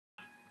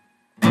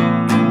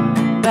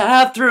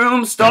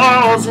bathroom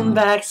stalls and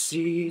back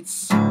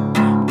seats,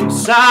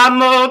 roadside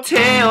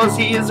motels,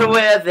 here's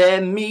where they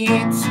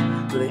meet.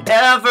 Will they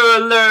ever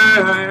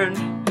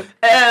learn,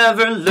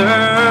 ever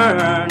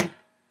learn?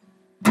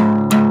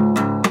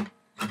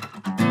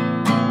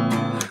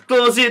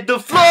 Close hit the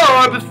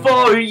floor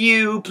before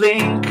you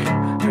blink.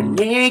 Her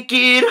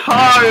naked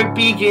heart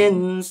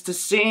begins to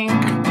sink.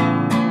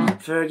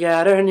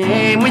 Forgot her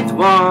name with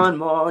one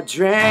more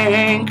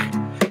drink.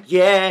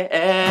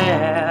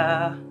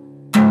 Yeah.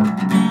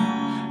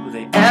 Will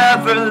they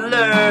ever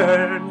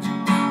learn,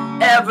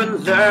 ever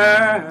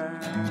learn?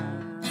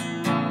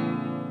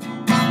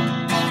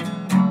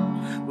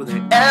 Will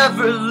they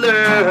ever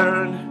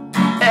learn,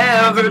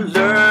 ever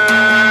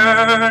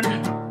learn?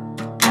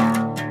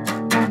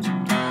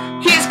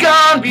 He's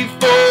gone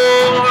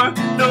before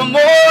the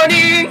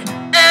morning,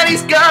 and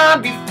he's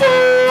gone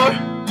before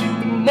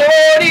the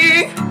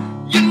morning.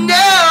 You're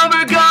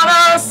never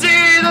gonna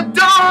see the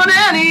dawn,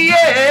 and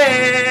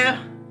yeah.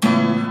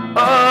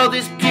 Oh,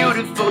 this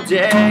beautiful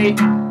day,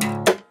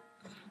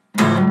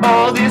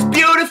 oh, this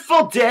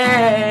beautiful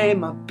day.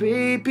 My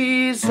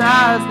baby's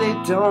eyes, they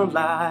don't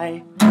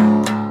lie.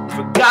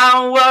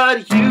 Forgot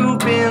what you've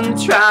been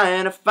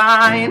trying to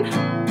find,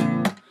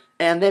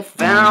 and they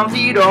found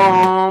it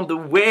on the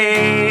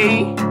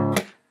way.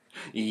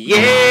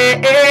 Yeah.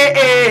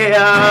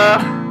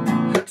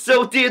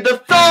 So did the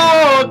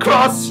thought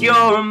cross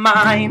your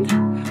mind?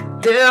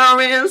 There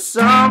is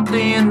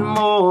something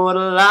more to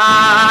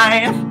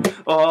life,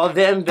 all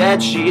them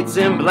bed sheets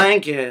and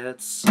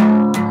blankets for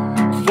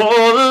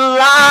the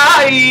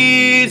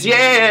lies.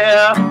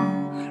 Yeah.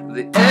 Will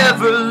they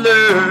ever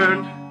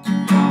learn,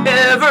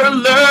 ever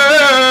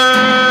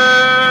learn?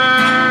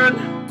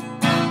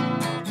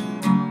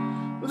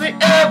 Will they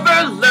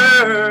ever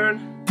learn,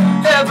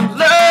 ever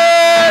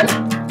learn?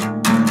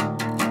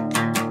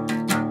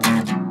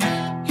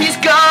 He's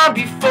gone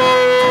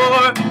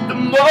before the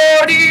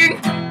morning,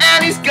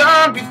 and he's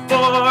gone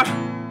before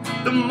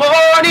the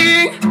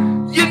morning.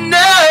 You're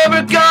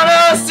never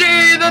gonna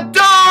see the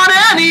dawn,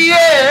 and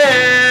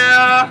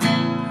yeah.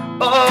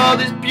 Oh,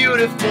 this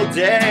beautiful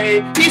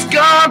day. He's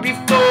gone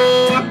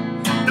before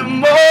the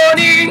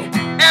morning,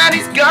 and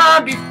he's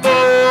gone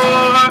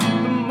before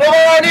the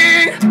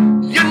morning.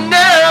 You're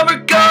never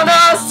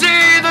gonna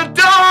see the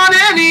dawn,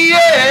 and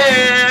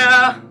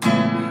yeah.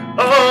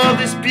 Oh,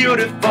 this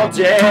beautiful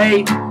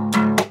day,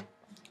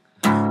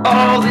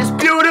 oh, this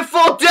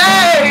beautiful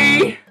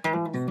day.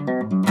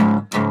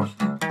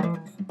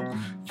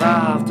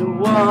 5 to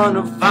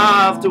 1,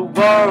 5 to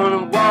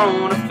 1,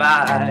 1 to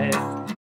 5.